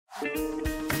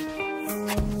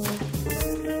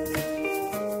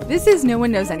This is No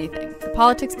One Knows Anything, the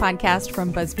politics podcast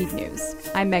from BuzzFeed News.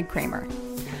 I'm Meg Kramer.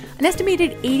 An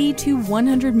estimated 80 to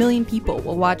 100 million people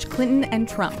will watch Clinton and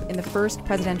Trump in the first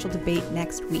presidential debate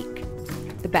next week.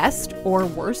 The best or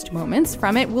worst moments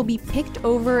from it will be picked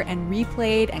over and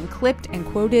replayed and clipped and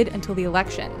quoted until the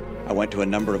election. I went to a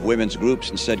number of women's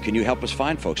groups and said, can you help us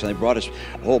find folks? And they brought us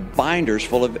whole binders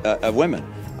full of women.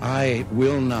 I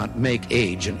will not make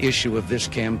age an issue of this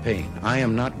campaign. I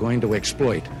am not going to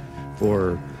exploit,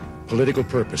 for political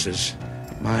purposes,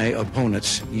 my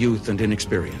opponent's youth and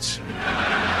inexperience.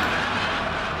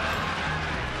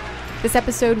 This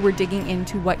episode, we're digging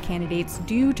into what candidates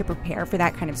do to prepare for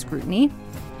that kind of scrutiny.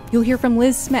 You'll hear from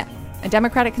Liz Smith, a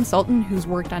Democratic consultant who's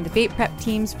worked on debate prep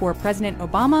teams for President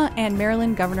Obama and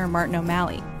Maryland Governor Martin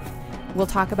O'Malley. We'll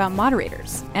talk about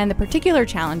moderators and the particular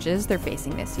challenges they're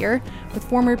facing this year with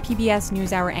former PBS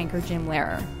NewsHour anchor Jim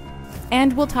Lehrer.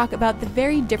 And we'll talk about the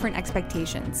very different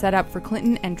expectations set up for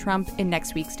Clinton and Trump in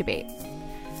next week's debate.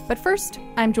 But first,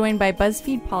 I'm joined by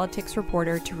BuzzFeed politics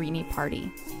reporter Tarini Party.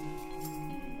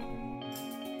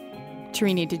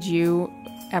 Tarini, did you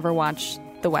ever watch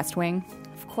The West Wing?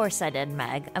 Of course I did,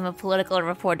 Meg. I'm a political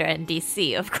reporter in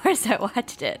D.C. Of course I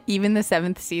watched it. Even the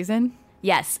 7th season?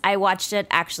 Yes, I watched it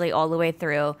actually all the way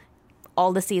through,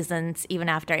 all the seasons, even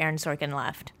after Aaron Sorkin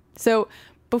left. So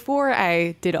before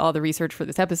I did all the research for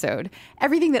this episode,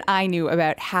 everything that I knew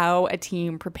about how a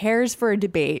team prepares for a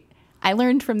debate, I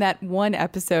learned from that one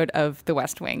episode of The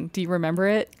West Wing. Do you remember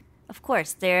it? Of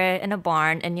course. They're in a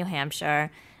barn in New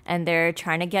Hampshire, and they're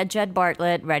trying to get Jed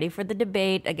Bartlett ready for the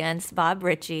debate against Bob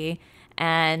Ritchie.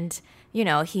 And, you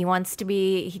know, he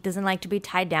doesn't like to be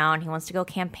tied down. He wants to go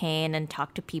campaign and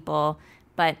talk to people.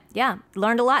 But yeah,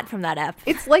 learned a lot from that app.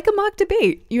 It's like a mock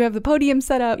debate. You have the podium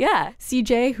set up. Yeah.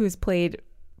 CJ, who's played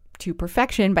to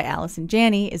perfection by Allison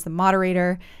Janney, is the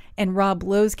moderator. And Rob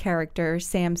Lowe's character,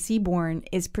 Sam Seaborn,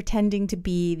 is pretending to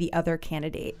be the other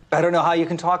candidate. I don't know how you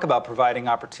can talk about providing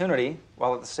opportunity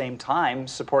while at the same time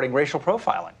supporting racial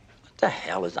profiling. What the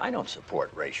hell is... I don't support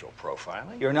racial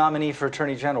profiling. Your nominee for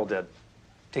Attorney General did.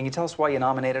 Can you tell us why you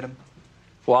nominated him?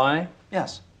 Why?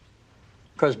 Yes.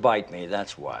 Because bite me,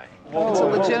 that's why. It's a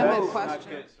legitimate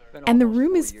question. And the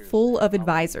room is full of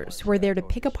advisors who are there to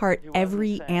pick apart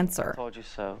every answer. I told you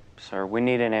so, sir. We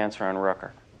need an answer on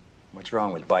Rooker. What's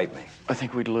wrong with bite me? I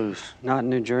think we'd lose. Not in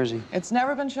New Jersey. It's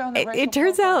never been shown that It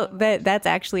turns out that that's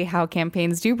actually how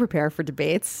campaigns do prepare for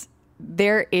debates.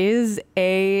 There is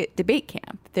a debate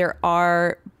camp. There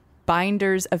are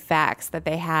binders of facts that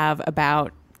they have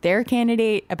about their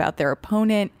candidate, about their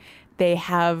opponent. They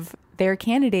have their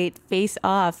candidate face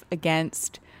off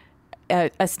against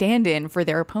a stand-in for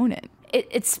their opponent.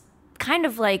 It's kind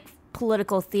of like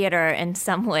political theater in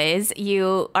some ways.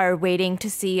 You are waiting to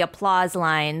see applause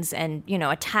lines and, you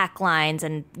know, attack lines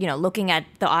and, you know, looking at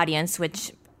the audience,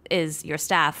 which is your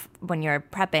staff when you're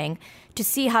prepping, to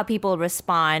see how people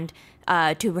respond,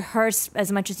 to rehearse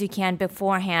as much as you can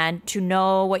beforehand, to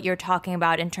know what you're talking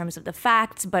about in terms of the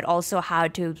facts, but also how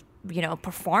to, you know,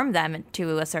 perform them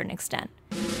to a certain extent.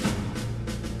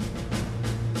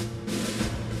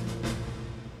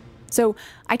 So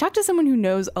I talked to someone who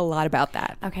knows a lot about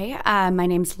that. Okay, my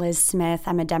name's Liz Smith.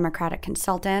 I'm a Democratic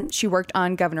consultant. She worked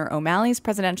on Governor O'Malley's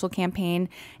presidential campaign,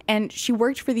 and she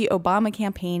worked for the Obama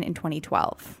campaign in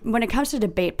 2012. When it comes to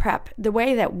debate prep, the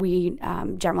way that we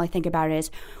generally think about it is,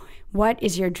 what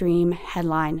is your dream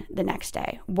headline the next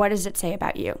day? What does it say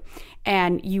about you?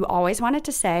 And you always want it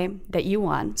to say that you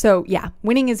won. So yeah,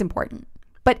 winning is important.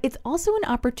 But it's also an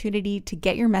opportunity to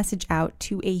get your message out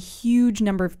to a huge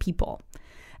number of people.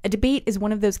 A debate is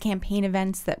one of those campaign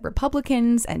events that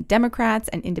Republicans and Democrats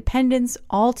and independents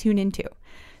all tune into.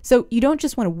 So you don't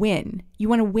just want to win. You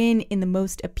want to win in the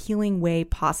most appealing way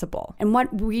possible. And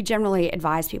what we generally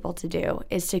advise people to do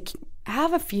is to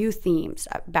have a few themes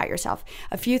about yourself,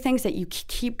 a few things that you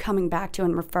keep coming back to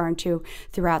and referring to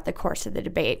throughout the course of the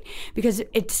debate. Because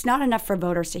it's not enough for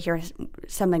voters to hear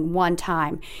something one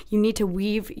time. You need to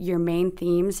weave your main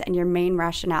themes and your main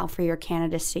rationale for your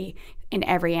candidacy in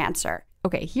every answer.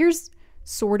 Okay, here's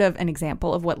sort of an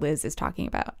example of what Liz is talking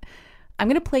about. I'm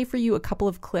going to play for you a couple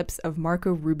of clips of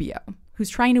Marco Rubio,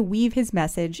 who's trying to weave his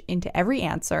message into every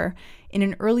answer in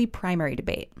an early primary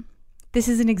debate. This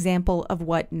is an example of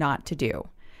what not to do.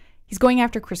 He's going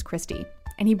after Chris Christie,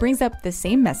 and he brings up the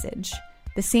same message,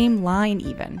 the same line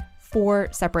even, 4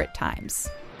 separate times.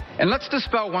 And let's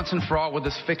dispel once and for all with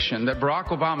this fiction that Barack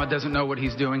Obama doesn't know what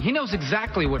he's doing. He knows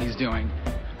exactly what he's doing.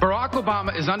 Barack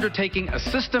Obama is undertaking a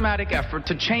systematic effort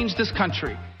to change this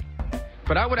country.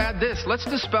 But I would add this, let's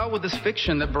dispel with this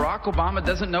fiction that Barack Obama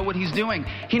doesn't know what he's doing.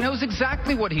 He knows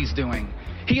exactly what he's doing.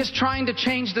 He is trying to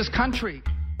change this country.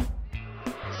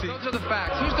 Those are the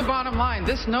facts. Here's the bottom line.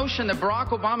 This notion that Barack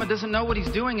Obama doesn't know what he's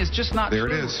doing is just not true. There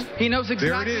it is. He knows exactly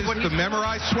there it is, what he's the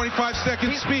memorized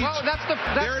 25-second speech. Well, that's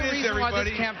the reason why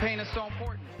this campaign is so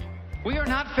important. We are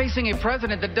not facing a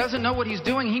president that doesn't know what he's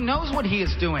doing. He knows what he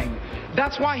is doing.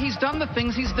 That's why he's done the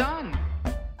things he's done.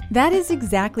 That is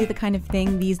exactly the kind of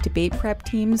thing these debate prep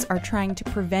teams are trying to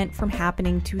prevent from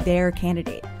happening to their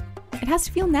candidate. It has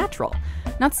to feel natural,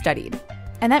 not studied.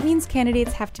 And that means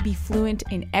candidates have to be fluent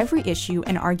in every issue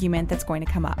and argument that's going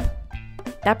to come up.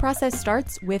 That process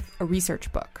starts with a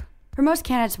research book. For most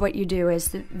candidates, what you do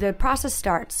is the process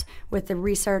starts with the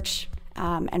research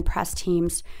and press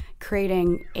teams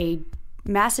creating a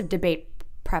massive debate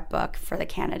prep book for the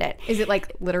candidate. Is it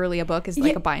like literally a book? Is it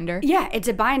like a binder? Yeah, it's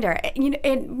a binder.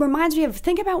 It reminds me of,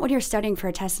 think about when you're studying for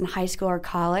a test in high school or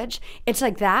college. It's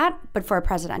like that, but for a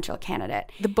presidential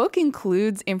candidate. The book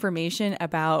includes information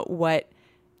about what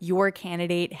your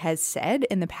candidate has said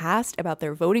in the past about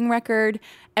their voting record,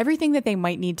 everything that they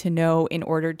might need to know in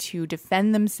order to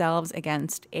defend themselves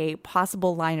against a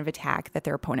possible line of attack that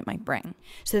their opponent might bring.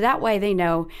 So that way they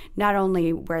know not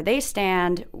only where they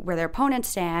stand, where their opponents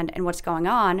stand, and what's going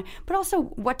on, but also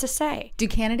what to say. Do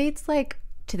candidates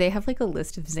do they have a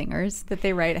list of zingers that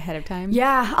they write ahead of time?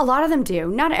 Yeah, a lot of them do.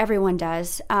 Not everyone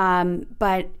does,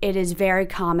 but it is very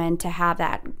common to have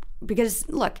that because,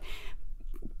 look,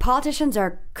 politicians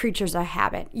are creatures of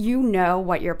habit. You know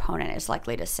what your opponent is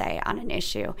likely to say on an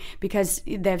issue because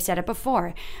they've said it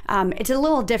before. It's a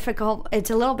little difficult.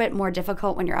 It's a little bit more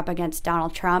difficult when you're up against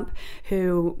Donald Trump,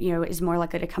 who is more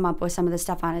likely to come up with some of the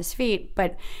stuff on his feet.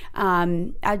 But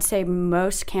I'd say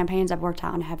most campaigns I've worked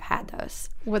on have had those.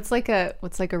 What's like a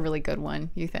really good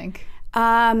one, you think?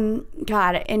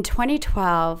 God, in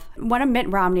 2012, one of Mitt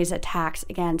Romney's attacks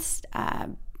against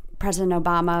President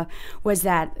Obama was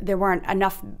that there weren't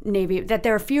enough Navy, that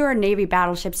there are fewer Navy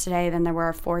battleships today than there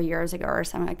were 4 years ago or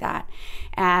something like that.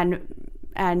 And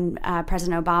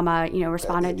President Obama,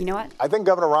 responded, you know what? I think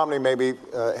Governor Romney maybe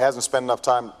hasn't spent enough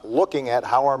time looking at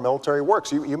how our military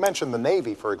works. You mentioned the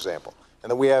Navy, for example,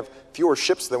 and that we have fewer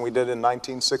ships than we did in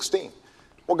 1916.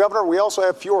 Well, Governor, we also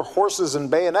have fewer horses and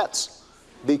bayonets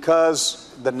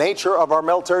because the nature of our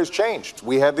military has changed.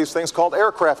 We have these things called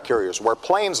aircraft carriers where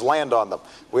planes land on them.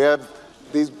 We have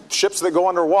these ships that go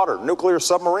underwater, nuclear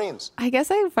submarines. I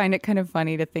guess I find it kind of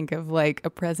funny to think of a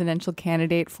presidential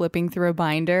candidate flipping through a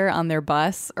binder on their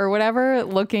bus or whatever,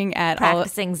 looking at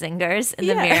practicing zingers in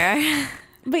the mirror.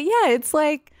 But yeah, it's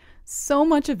so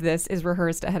much of this is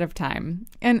rehearsed ahead of time.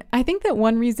 And I think that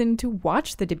one reason to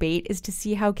watch the debate is to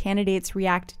see how candidates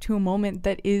react to a moment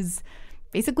that is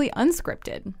basically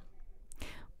unscripted.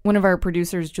 One of our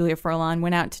producers, Julia Furlan,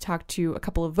 went out to talk to a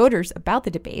couple of voters about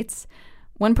the debates.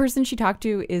 One person she talked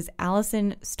to is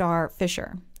Allison Starr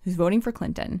Fisher, who's voting for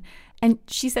Clinton. And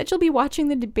she said she'll be watching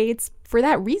the debates for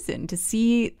that reason, to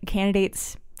see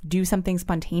candidates do something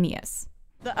spontaneous.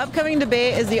 The upcoming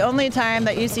debate is the only time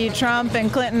that you see Trump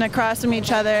and Clinton across from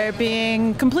each other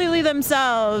being completely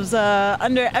themselves,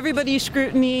 under everybody's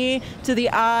scrutiny, to the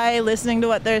eye, listening to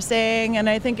what they're saying. And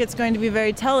I think it's going to be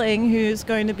very telling who's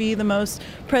going to be the most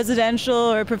presidential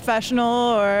or professional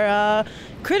or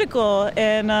critical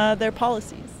in their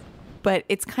policies. But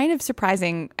it's kind of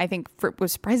surprising, I think, it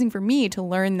was surprising for me to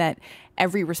learn that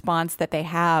every response that they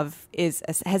have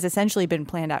has essentially been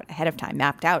planned out ahead of time,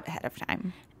 mapped out ahead of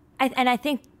time. And I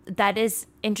think that is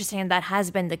interesting, and that has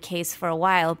been the case for a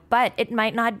while, but it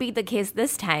might not be the case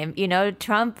this time.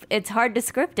 Trump, it's hard to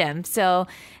script him. So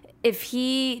if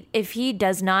he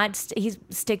does not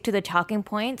stick to the talking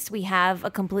points, we have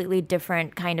a completely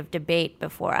different kind of debate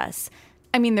before us.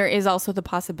 I mean, there is also the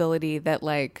possibility that,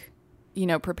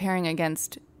 preparing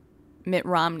against Mitt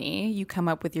Romney, you come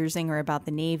up with your zinger about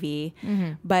the Navy,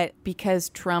 but because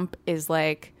Trump is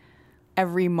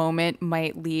every moment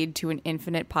might lead to an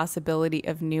infinite possibility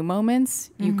of new moments.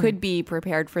 You could be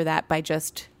prepared for that by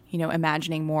just,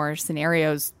 imagining more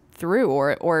scenarios through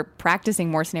or practicing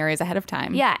more scenarios ahead of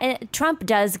time. Yeah, and Trump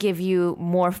does give you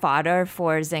more fodder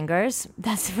for zingers,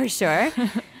 that's for sure.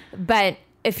 But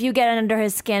if you get under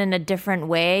his skin in a different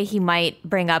way, he might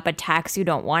bring up attacks you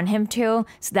don't want him to.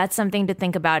 So that's something to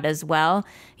think about as well.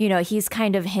 He's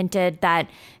kind of hinted that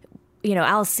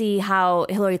I'll see how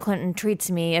Hillary Clinton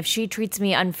treats me. If she treats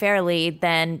me unfairly,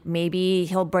 then maybe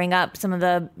he'll bring up some of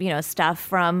the, stuff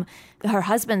from her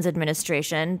husband's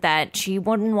administration that she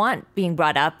wouldn't want being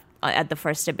brought up at the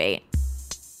first debate.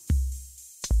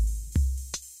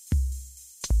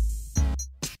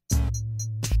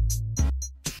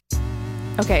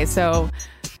 Okay, so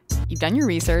you've done your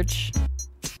research,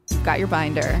 you've got your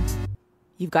binder,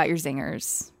 you've got your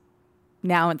zingers.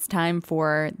 now it's time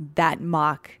for that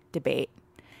mock debate.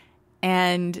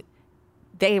 And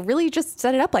they really just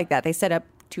set it up like that. They set up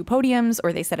 2 podiums,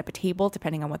 or they set up a table,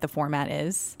 depending on what the format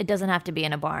is. It doesn't have to be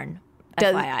in a barn,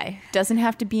 FYI. Doesn't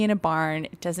have to be in a barn.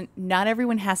 Not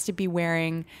everyone has to be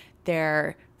wearing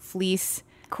their fleece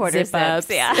quarter zip-ups.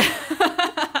 zips, yeah.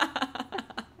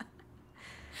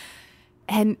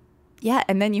 And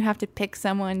then you have to pick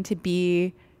someone to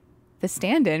be the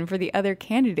stand-in for the other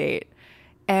candidate.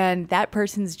 And that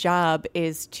person's job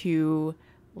is to,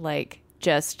 like,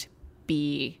 just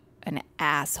be an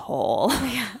asshole.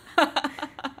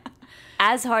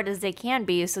 As hard as they can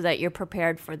be so that you're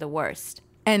prepared for the worst.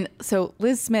 And so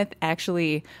Liz Smith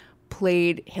actually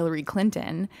played Hillary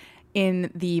Clinton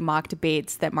in the mock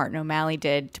debates that Martin O'Malley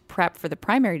did to prep for the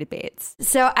primary debates.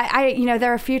 So I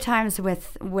there are a few times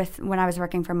with when I was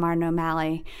working for Martin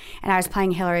O'Malley and I was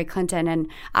playing Hillary Clinton, and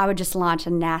I would just launch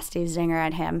a nasty zinger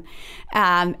at him.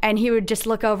 And he would just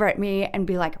look over at me and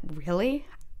be like, really?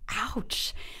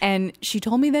 Ouch. And she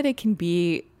told me that it can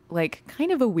be like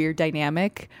kind of a weird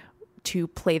dynamic to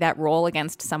play that role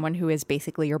against someone who is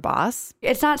basically your boss.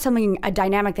 It's not a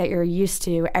dynamic that you're used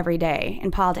to every day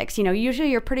in politics. You know, usually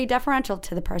you're pretty deferential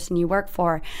to the person you work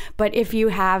for. But if you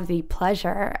have the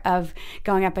pleasure of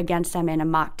going up against them in a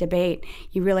mock debate,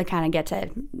 you really kind of get to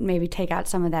maybe take out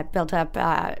some of that built up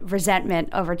resentment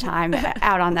over time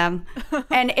out on them.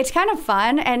 And it's kind of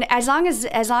fun. And as long as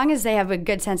they have a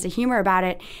good sense of humor about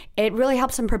it, it really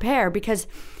helps them prepare, because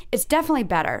it's definitely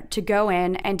better to go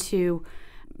in and to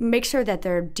make sure that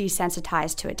they're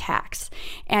desensitized to attacks.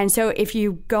 And so if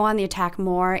you go on the attack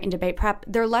more in debate prep,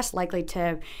 they're less likely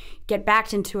to get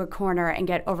backed into a corner and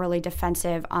get overly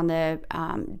defensive on the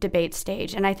debate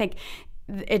stage. And I think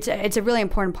it's a really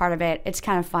important part of it. It's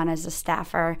kind of fun as a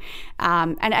staffer.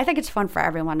 And I think it's fun for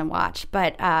everyone to watch.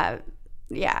 But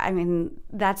yeah, I mean,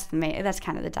 that's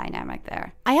kind of the dynamic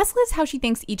there. I asked Liz how she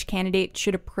thinks each candidate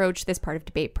should approach this part of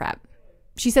debate prep.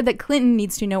 She said that Clinton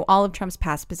needs to know all of Trump's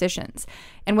past positions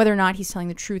and whether or not he's telling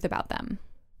the truth about them.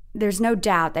 There's no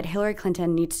doubt that Hillary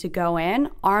Clinton needs to go in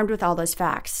armed with all those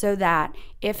facts, so that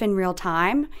if in real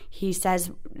time he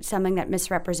says something that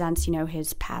misrepresents,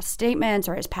 his past statements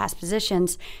or his past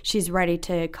positions, she's ready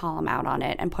to call him out on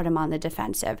it and put him on the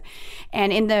defensive.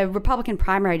 And in the Republican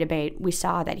primary debate, we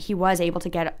saw that he was able to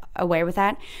get away with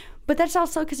that. But that's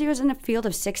also because he was in a field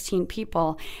of 16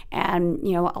 people, and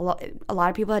a lot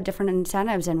of people had different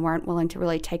incentives and weren't willing to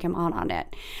really take him on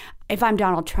it. If I'm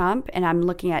Donald Trump and I'm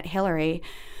looking at Hillary,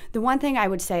 the one thing I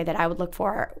would say that I would look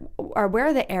for are where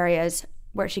are the areas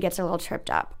where she gets a little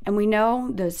tripped up. And we know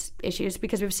those issues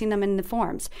because we've seen them in the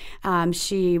forums.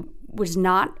 She was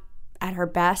not at her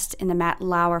best in the Matt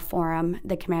Lauer forum,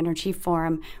 the Commander-in-Chief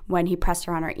forum, when he pressed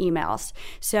her on her emails.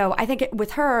 So I think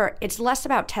with her, it's less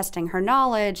about testing her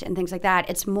knowledge and things like that.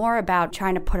 It's more about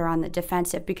trying to put her on the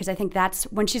defensive, because I think that's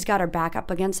when she's got her back up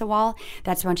against the wall,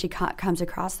 that's when she comes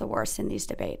across the worst in these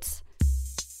debates.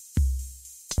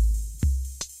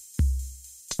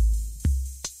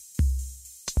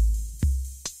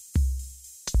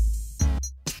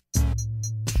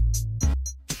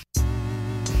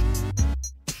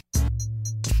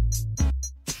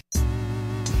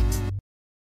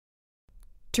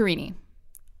 Tarini,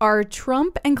 are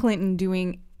Trump and Clinton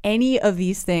doing any of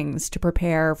these things to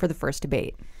prepare for the first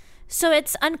debate? So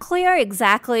it's unclear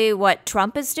exactly what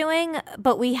Trump is doing,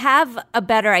 but we have a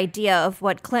better idea of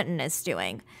what Clinton is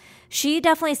doing. She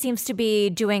definitely seems to be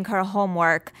doing her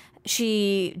homework.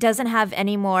 She doesn't have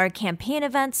any more campaign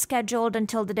events scheduled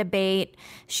until the debate.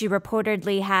 She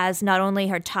reportedly has not only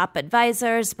her top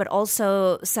advisors, but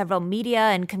also several media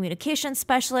and communication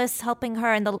specialists helping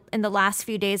her in the last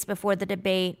few days before the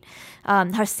debate.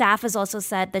 Her staff has also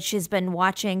said that she's been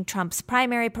watching Trump's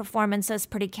primary performances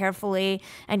pretty carefully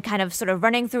and kind of sort of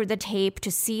running through the tape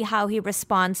to see how he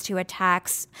responds to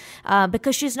attacks,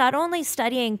 because she's not only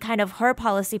studying kind of her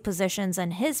policy positions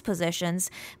and his positions,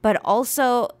 but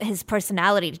also his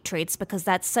personality traits, because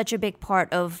that's such a big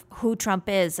part of who Trump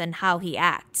is and how he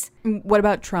acts. What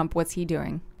about Trump? What's he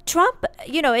doing? Trump,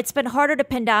 it's been harder to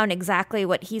pin down exactly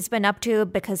what he's been up to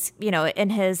because, in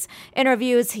his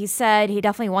interviews, he said he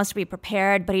definitely wants to be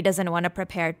prepared, but he doesn't want to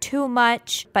prepare too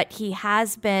much. But he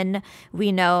has been,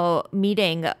 we know,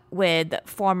 meeting with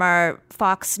former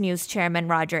Fox News chairman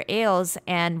Roger Ailes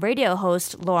and radio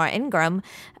host Laura Ingraham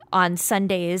on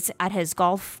Sundays at his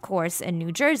golf course in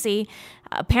New Jersey.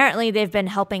 Apparently, they've been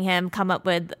helping him come up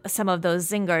with some of those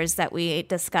zingers that we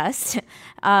discussed.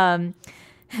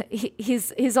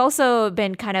 he's also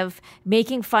been kind of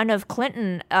making fun of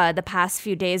Clinton the past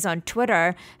few days on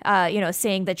Twitter,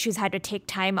 saying that she's had to take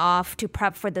time off to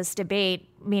prep for this debate.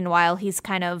 Meanwhile, he's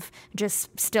kind of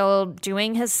just still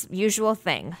doing his usual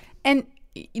thing. And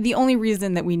the only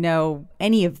reason that we know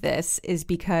any of this is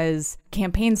because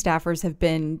campaign staffers have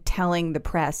been telling the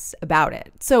press about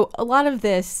it. So a lot of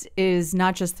this is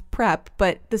not just the prep,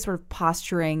 but the sort of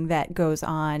posturing that goes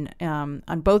on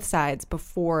both sides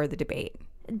before the debate.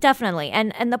 Definitely.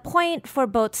 And the point for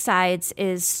both sides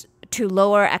is to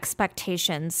lower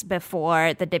expectations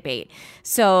before the debate.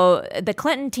 So the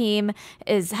Clinton team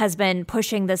has been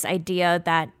pushing this idea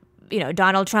that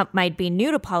Donald Trump might be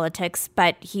new to politics,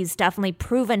 but he's definitely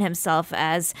proven himself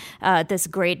as this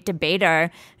great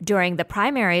debater during the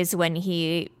primaries when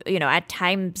he, at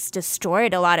times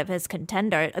destroyed a lot of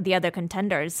the other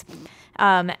contenders.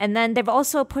 And then they've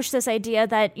also pushed this idea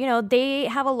that, they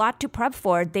have a lot to prep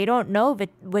for. They don't know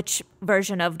which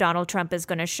version of Donald Trump is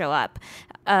going to show up.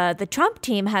 The Trump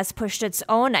team has pushed its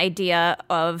own idea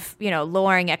of,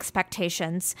 lowering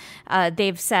expectations.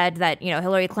 They've said that,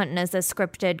 Hillary Clinton is a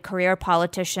scripted career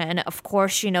politician. Of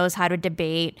course, she knows how to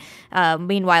debate.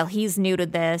 Meanwhile, he's new to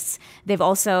this. They've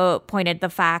also pointed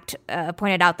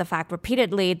out the fact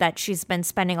repeatedly that she's been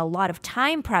spending a lot of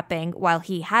time prepping while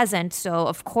he hasn't. So,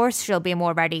 of course, she'll be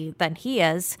more ready than he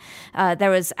is.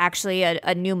 There was actually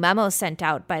a new memo sent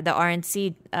out by the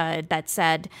RNC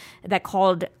that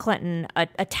called Clinton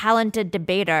a talented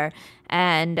debater,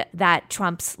 and that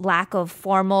Trump's lack of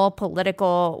formal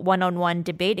political one-on-one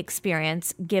debate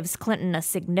experience gives Clinton a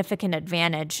significant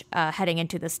advantage heading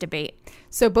into this debate.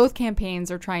 So both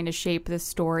campaigns are trying to shape this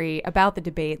story about the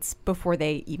debates before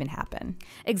they even happen.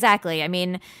 Exactly. I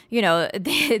mean,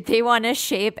 they want to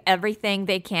shape everything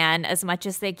they can, as much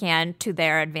as they can, to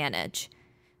their advantage.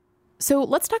 So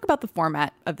let's talk about the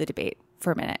format of the debate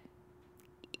for a minute.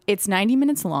 It's 90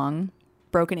 minutes long,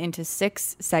 broken into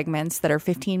 6 segments that are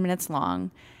 15 minutes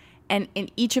long. And in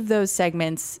each of those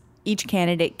segments, each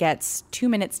candidate gets 2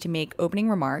 minutes to make opening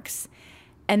remarks.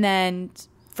 And then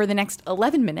for the next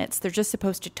 11 minutes, they're just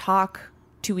supposed to talk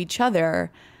to each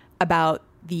other about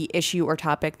the issue or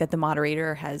topic that the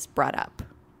moderator has brought up,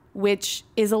 which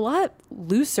is a lot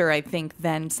looser, I think,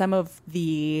 than some of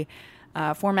the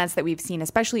formats that we've seen,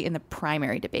 especially in the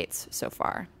primary debates so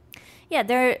far. Yeah,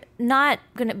 there are not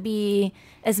going to be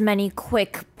as many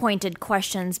quick, pointed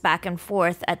questions back and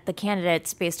forth at the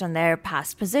candidates based on their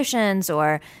past positions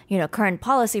or, current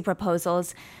policy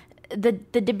proposals. The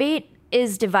debate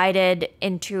is divided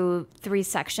into 3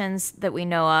 sections that we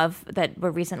know of that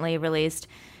were recently released: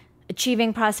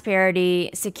 achieving prosperity,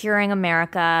 securing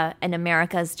America, and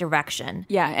America's direction.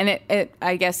 Yeah, and it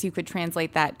I guess you could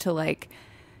translate that to like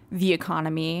the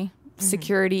economy,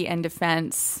 security and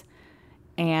defense,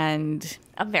 and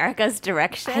America's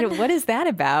direction. What is that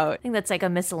about? I think that's like a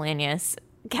miscellaneous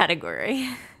category.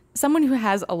 Someone who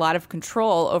has a lot of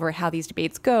control over how these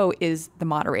debates go is the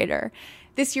moderator.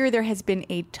 This year, there has been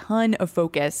a ton of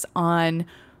focus on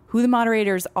who the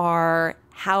moderators are,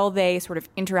 how they sort of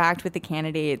interact with the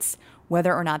candidates,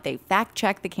 whether or not they fact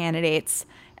check the candidates.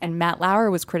 And Matt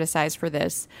Lauer was criticized for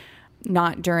this,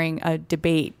 not during a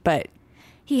debate, but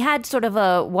he had sort of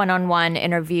a one-on-one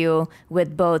interview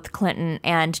with both Clinton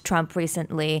and Trump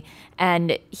recently,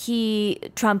 and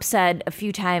Trump said a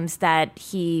few times that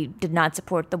he did not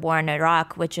support the war in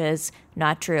Iraq, which is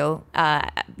not true,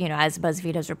 as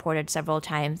BuzzFeed has reported several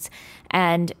times.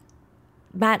 And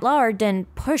Matt Lauer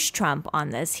didn't push Trump on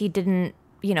this. He didn't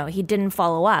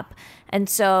follow up. And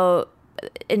so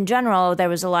in general, there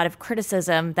was a lot of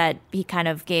criticism that he kind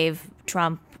of gave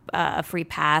Trump a free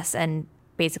pass and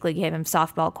basically gave him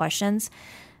softball questions.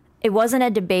 It wasn't a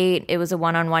debate. It was a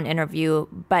one-on-one interview,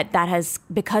 but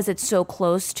because it's so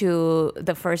close to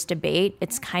the first debate,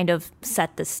 it's kind of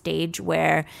set the stage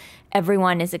where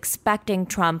everyone is expecting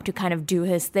Trump to kind of do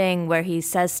his thing where he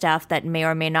says stuff that may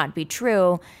or may not be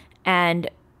true. And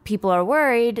people are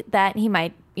worried that he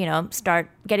might, start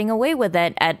getting away with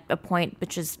it at a point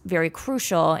which is very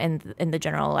crucial in the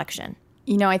general election.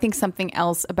 I think something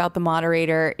else about the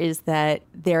moderator is that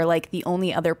they're like the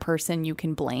only other person you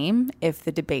can blame if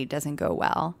the debate doesn't go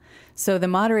well. So the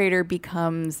moderator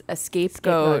becomes a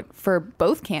scapegoat for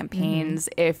both campaigns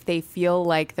if they feel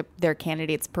like their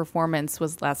candidate's performance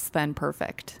was less than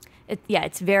perfect.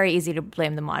 It's very easy to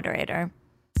blame the moderator.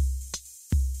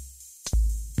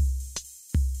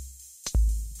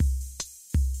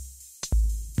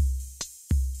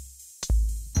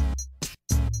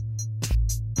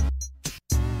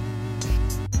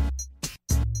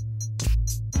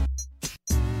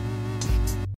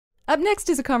 Up next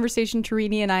is a conversation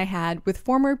Tarini and I had with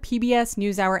former PBS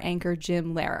NewsHour anchor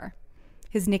Jim Lehrer.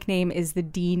 His nickname is the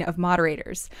Dean of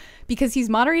Moderators because he's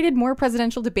moderated more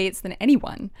presidential debates than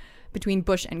anyone, between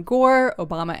Bush and Gore,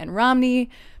 Obama and Romney,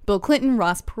 Bill Clinton,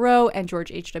 Ross Perot, and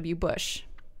George H.W. Bush.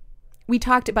 We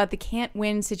talked about the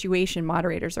can't-win situation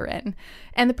moderators are in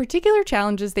and the particular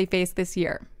challenges they face this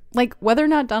year, like whether or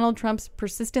not Donald Trump's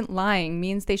persistent lying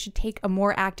means they should take a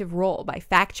more active role by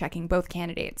fact-checking both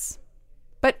candidates.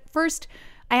 But first,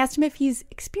 I asked him if he's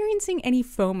experiencing any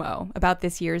FOMO about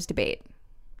this year's debate.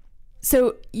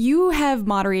 So you have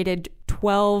moderated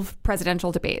 12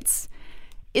 presidential debates.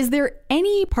 Is there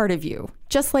any part of you,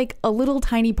 just like a little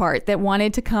tiny part, that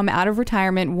wanted to come out of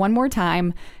retirement one more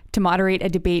time to moderate a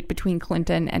debate between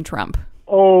Clinton and Trump?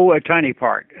 Oh, a tiny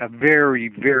part. A very,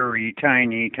 very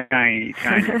tiny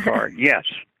part. Yes.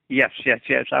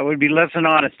 I would be less than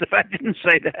honest if I didn't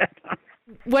say that.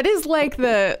 What is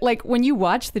when you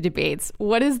watch the debates,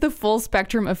 what is the full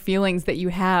spectrum of feelings that you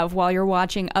have while you're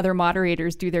watching other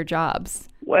moderators do their jobs?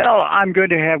 Well, I'm going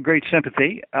to have great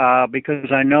sympathy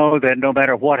because I know that no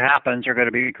matter what happens, they're going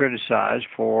to be criticized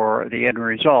for the end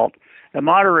result. The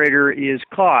moderator is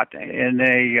caught in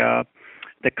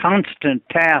the constant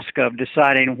task of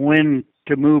deciding when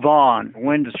to move on,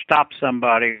 when to stop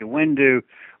somebody, when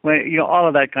all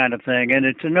of that kind of thing. And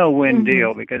it's a no-win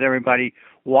deal because everybody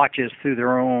watches through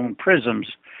their own prisms.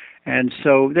 And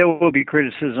so there will be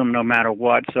criticism no matter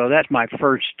what. So that's my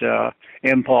first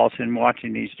impulse in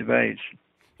watching these debates.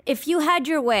 If you had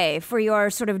your way for your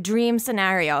sort of dream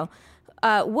scenario,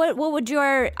 what would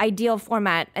your ideal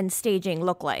format and staging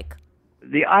look like?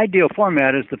 The ideal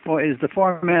format is the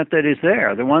format that is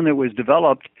there. The one that was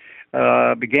developed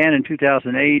began in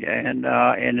 2008, and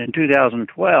in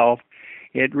 2012,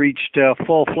 it reached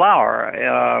full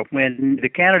flower when the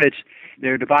candidates,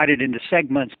 they're divided into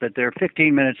segments, but they're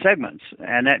 15-minute segments,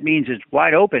 and that means it's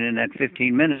wide open in that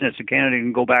 15 minutes. The candidate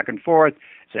can go back and forth,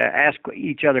 ask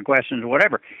each other questions or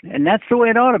whatever, and that's the way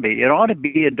it ought to be. It ought to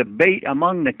be a debate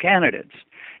among the candidates,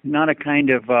 not a kind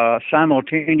of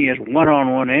simultaneous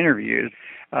one-on-one interviews.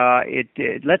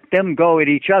 Let them go at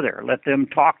each other, let them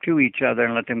talk to each other,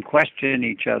 and let them question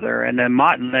each other, and then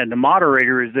the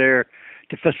moderator is there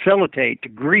to facilitate, to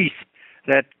grease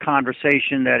that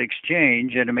conversation, that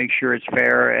exchange, and to make sure it's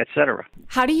fair, etc.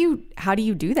 How do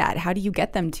you do that? How do you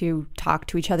get them to talk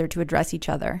to each other, to address each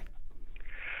other?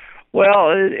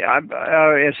 Well,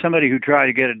 as somebody who tried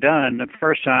to get it done the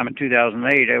first time in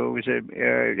 2008,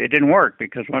 it didn't work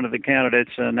because one of the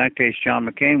candidates, in that case John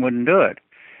McCain, wouldn't do it.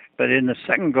 But in the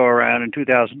second go-around in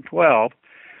 2012,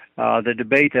 the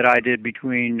debate that I did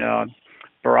between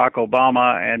Barack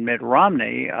Obama and Mitt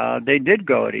Romney, they did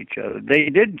go at each other. They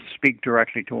did speak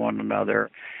directly to one another.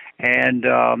 And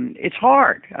it's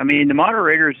hard. I mean, the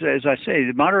moderators, as I say,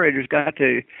 the moderators got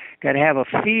to have a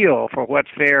feel for what's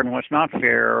fair and what's not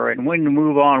fair, and when to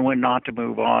move on, when not to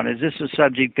move on. Is this a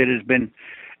subject that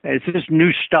is this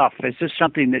new stuff? Is this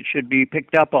something that should be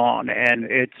picked up on? And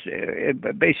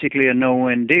it's basically a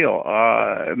no-win deal.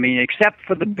 I mean, except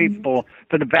for the people,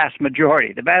 for the vast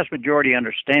majority. The vast majority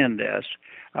understand this.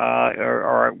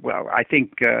 I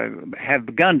think have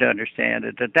begun to understand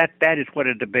it, that is what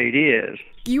a debate is.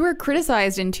 You were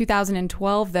criticized in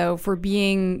 2012, though, for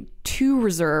being too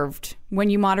reserved when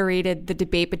you moderated the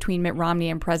debate between Mitt Romney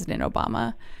and President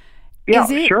Obama. Yeah,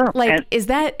 sure. Is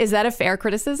that a fair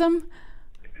criticism?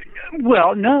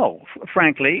 Well, no,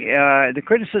 frankly. The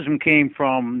criticism came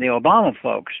from the Obama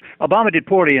folks. Obama did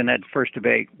poorly in that first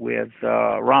debate with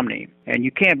Romney, and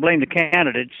you can't blame the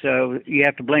candidate, so you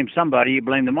have to blame somebody. You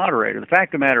blame the moderator. The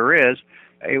fact of the matter is,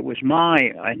 it was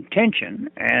my intention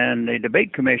and the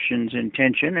debate commission's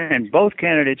intention, and both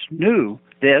candidates knew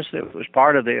this. It was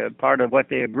part of what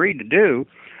they agreed to do.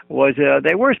 Was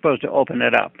they were supposed to open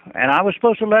it up, and I was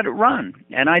supposed to let it run,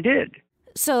 and I did.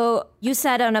 So you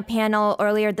said on a panel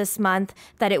earlier this month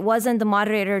that it wasn't the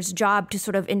moderator's job to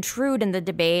sort of intrude in the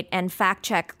debate and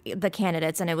fact-check the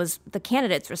candidates, and it was the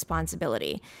candidate's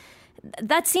responsibility.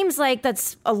 That seems like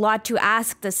that's a lot to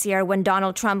ask this year when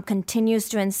Donald Trump continues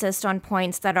to insist on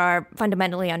points that are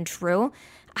fundamentally untrue.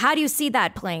 How do you see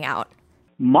that playing out?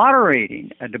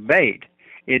 Moderating a debate,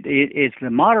 it's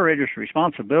the moderator's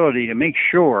responsibility to make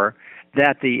sure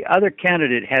that the other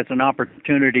candidate has an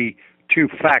opportunity to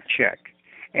fact-check.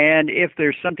 And if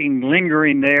there's something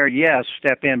lingering there, yes,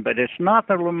 step in. But it's not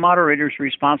the moderator's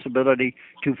responsibility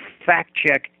to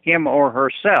fact-check him or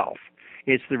herself.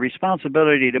 It's the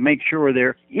responsibility to make sure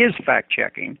there is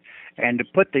fact-checking and to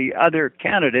put the other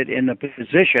candidate in the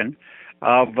position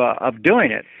of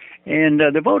doing it. And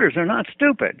the voters are not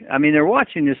stupid. I mean, they're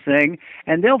watching this thing,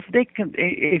 and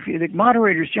the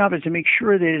moderator's job is to make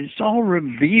sure that it's all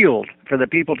revealed for the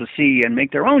people to see and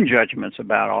make their own judgments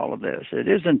about all of this. It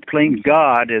isn't playing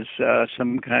God as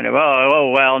some kind of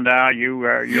well now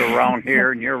you're wrong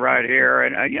here and you're right here,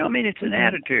 and I mean it's an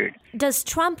attitude. Does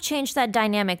Trump change that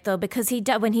dynamic though? Because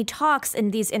when he talks in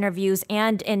these interviews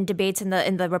and in debates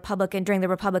during the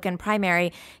Republican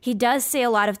primary, he does say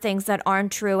a lot of things that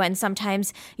aren't true, and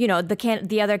sometimes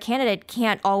the other candidate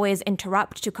can't always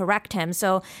interrupt to correct him.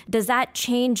 So does that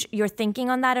change your thinking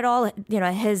on that at all?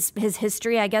 His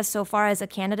history, I guess, so far as a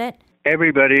candidate.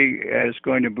 Everybody is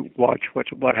going to watch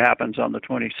what happens on the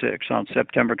 26th, on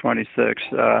September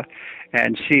 26th,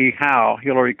 and see how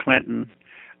Hillary Clinton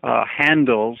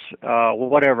handles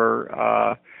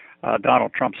whatever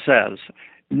Donald Trump says.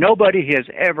 Nobody has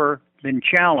ever been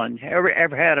challenged,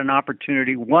 ever had an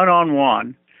opportunity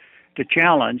one-on-one to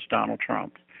challenge Donald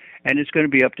Trump. And it's going to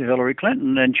be up to Hillary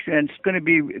Clinton, and it's going to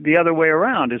be the other way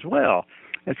around as well.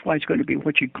 That's why it's going to be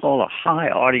what you call a high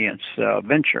audience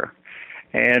venture.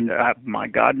 And my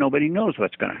God, nobody knows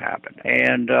what's going to happen.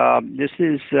 And this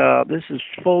is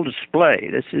full display.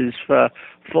 This is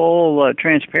full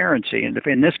transparency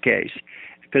in this case,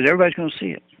 because everybody's going to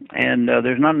see it. And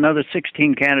there's not another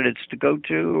 16 candidates to go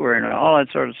to, or all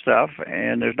that sort of stuff.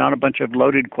 And there's not a bunch of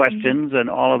loaded questions and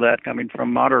all of that coming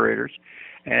from moderators.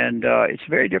 And it's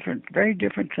very different. Very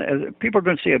different. People are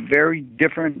going to see a very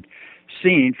different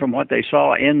scene from what they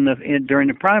saw during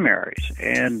the primaries.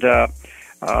 And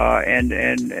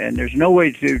there's no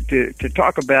way to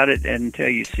talk about it until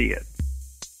you see it.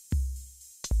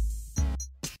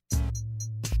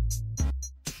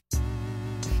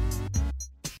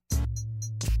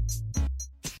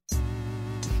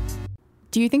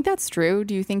 Do you think that's true?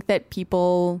 Do you think that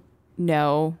people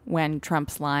know when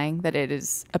Trump's lying, that it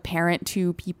is apparent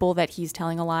to people that he's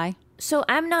telling a lie? So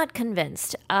I'm not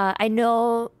convinced. I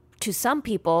know to some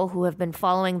people who have been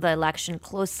following the election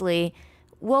closely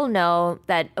will know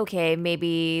that, okay,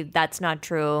 maybe that's not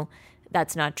true.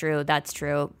 That's not true. That's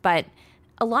true. But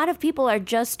a lot of people are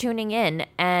just tuning in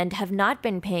and have not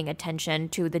been paying attention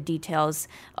to the details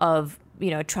of,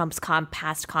 Trump's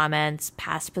past comments,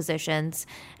 past positions.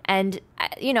 And,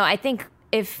 I think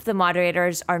if the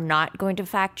moderators are not going to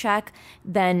fact check,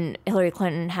 then Hillary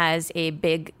Clinton has a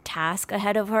big task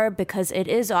ahead of her, because it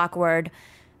is awkward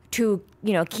to,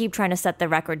 keep trying to set the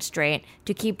record straight,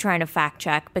 to keep trying to fact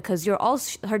check, because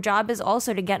her job is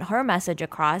also to get her message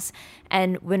across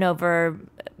and win over,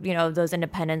 those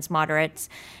independents, moderates,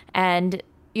 and,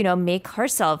 make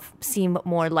herself seem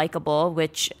more likable,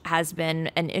 which has been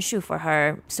an issue for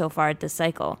her so far this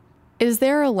cycle. Is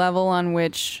there a level on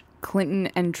which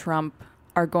Clinton and Trump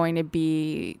are going to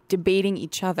be debating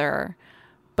each other,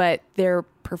 but their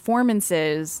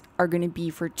performances are going to be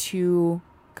for two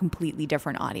completely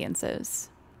different audiences?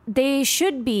 They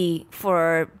should be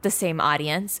for the same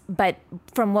audience, but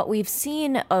from what we've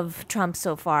seen of Trump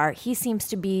so far, he seems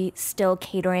to be still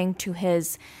catering to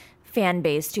his fan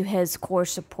base, to his core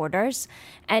supporters.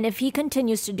 And if he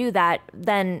continues to do that,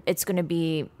 then it's going to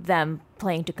be them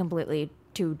playing to completely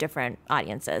two different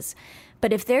audiences.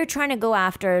 But if they're trying to go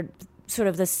after sort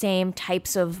of the same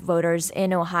types of voters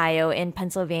in Ohio, in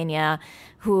Pennsylvania,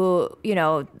 who,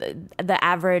 the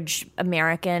average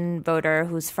American voter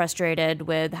who's frustrated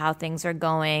with how things are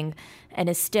going and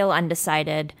is still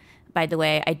undecided. By the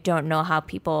way, I don't know how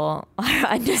people are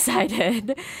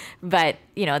undecided, but,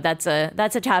 that's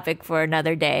a topic for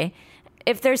another day.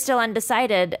 If they're still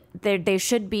undecided, they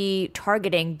should be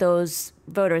targeting those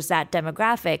voters, that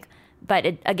demographic. But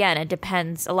it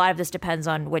depends. A lot of this depends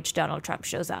on which Donald Trump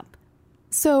shows up.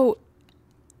 So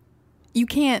you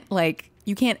can't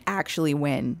actually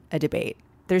win a debate.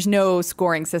 There's no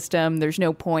scoring system. There's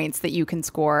no points that you can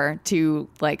score to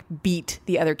beat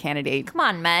the other candidate. Come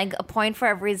on, Meg, a point for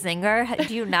every zinger.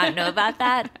 Do you not know about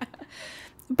that?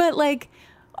 But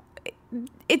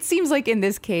it seems like in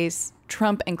this case,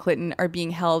 Trump and Clinton are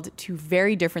being held to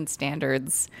very different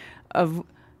standards of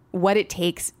what it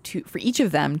takes for each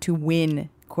of them to win,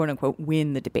 quote unquote,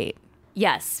 win the debate.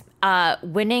 Yes.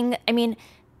 Winning,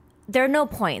 there are no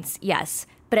points, yes.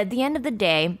 But at the end of the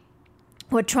day,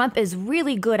 what Trump is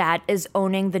really good at is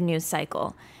owning the news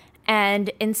cycle. And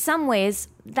in some ways,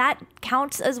 that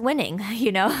counts as winning,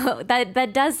 that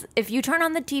does, if you turn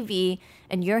on the TV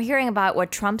and you're hearing about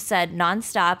what Trump said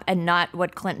nonstop and not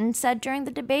what Clinton said during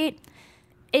the debate,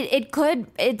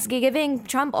 it's giving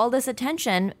Trump all this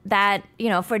attention that,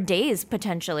 for days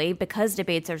potentially, because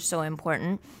debates are so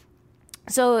important.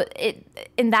 So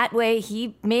in that way,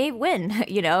 he may win,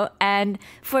 And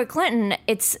for Clinton,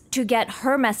 it's to get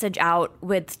her message out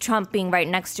with Trump being right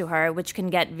next to her, which can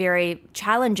get very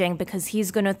challenging because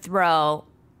he's going to throw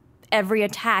every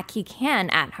attack he can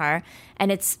at her.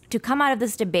 And it's to come out of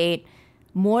this debate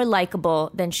more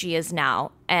likable than she is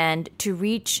now and to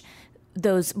reach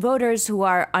those voters who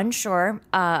are unsure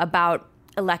about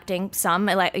electing some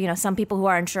people who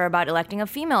are unsure about electing a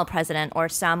female president, or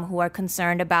some who are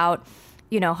concerned about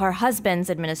her husband's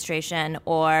administration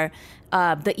or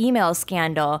the email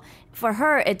scandal. For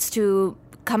her, it's to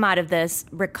come out of this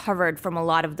recovered from a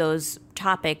lot of those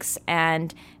topics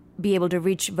and be able to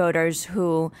reach voters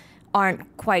who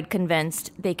aren't quite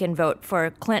convinced they can vote for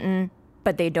Clinton,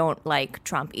 but they don't like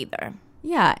Trump either.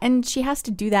 Yeah, and she has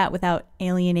to do that without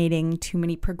alienating too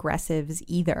many progressives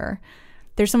either.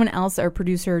 There's someone else our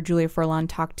producer, Julia Furlan,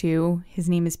 talked to. His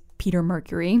name is Peter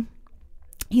Mercury.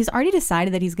 He's already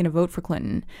decided that he's going to vote for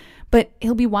Clinton, but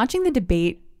he'll be watching the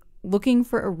debate looking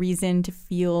for a reason to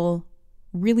feel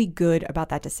really good about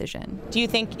that decision. Do you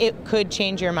think it could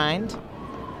change your mind?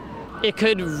 It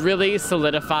could really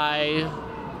solidify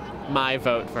my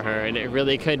vote for her, and it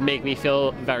really could make me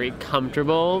feel very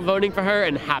comfortable voting for her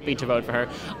and happy to vote for her.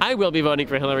 I will be voting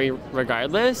for Hillary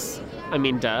regardless. I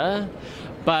mean, duh.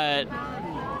 But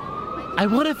I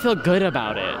want to feel good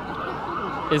about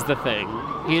it, is the thing.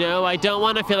 I don't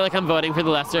want to feel like I'm voting for the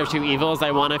lesser of two evils.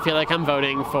 I want to feel like I'm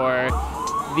voting for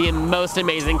the most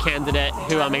amazing candidate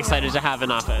who I'm excited to have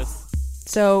in office.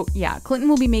 So, yeah, Clinton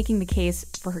will be making the case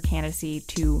for her candidacy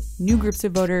to new groups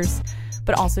of voters,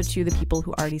 but also to the people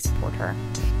who already support her.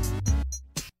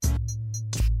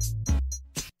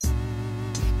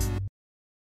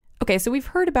 Okay, so we've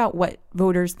heard about what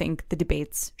voters think the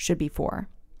debates should be for.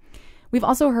 We've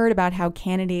also heard about how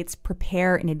candidates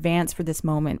prepare in advance for this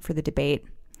moment for the debate.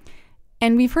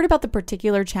 And we've heard about the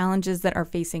particular challenges that are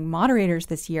facing moderators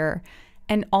this year,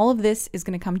 and all of this is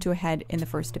going to come to a head in the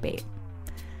first debate.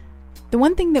 The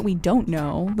one thing that we don't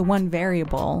know, the one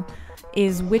variable,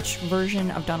 is which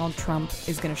version of Donald Trump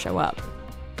is going to show up.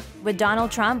 With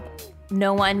Donald Trump,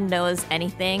 no one knows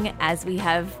anything, as we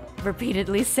have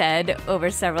repeatedly said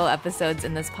over several episodes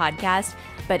in this podcast.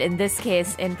 But in this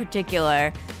case in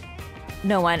particular,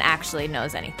 no one actually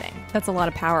knows anything. That's a lot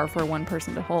of power for one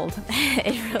person to hold.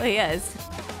 It really is.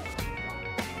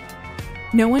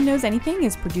 No One Knows Anything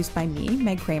is produced by me,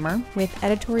 Meg Kramer, with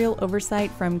editorial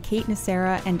oversight from Kate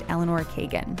Nacera and Eleanor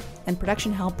Kagan, and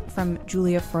production help from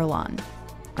Julia Furlan.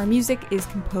 Our music is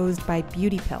composed by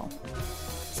Beauty Pill.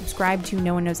 Subscribe to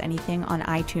No One Knows Anything on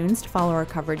iTunes to follow our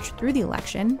coverage through the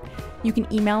election. You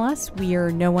can email us. We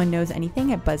are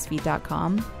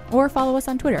nooneknowsanything@buzzfeed.com, or follow us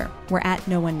on Twitter. We're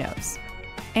 @NoOneKnows.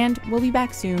 And we'll be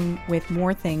back soon with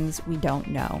more things we don't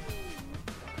know.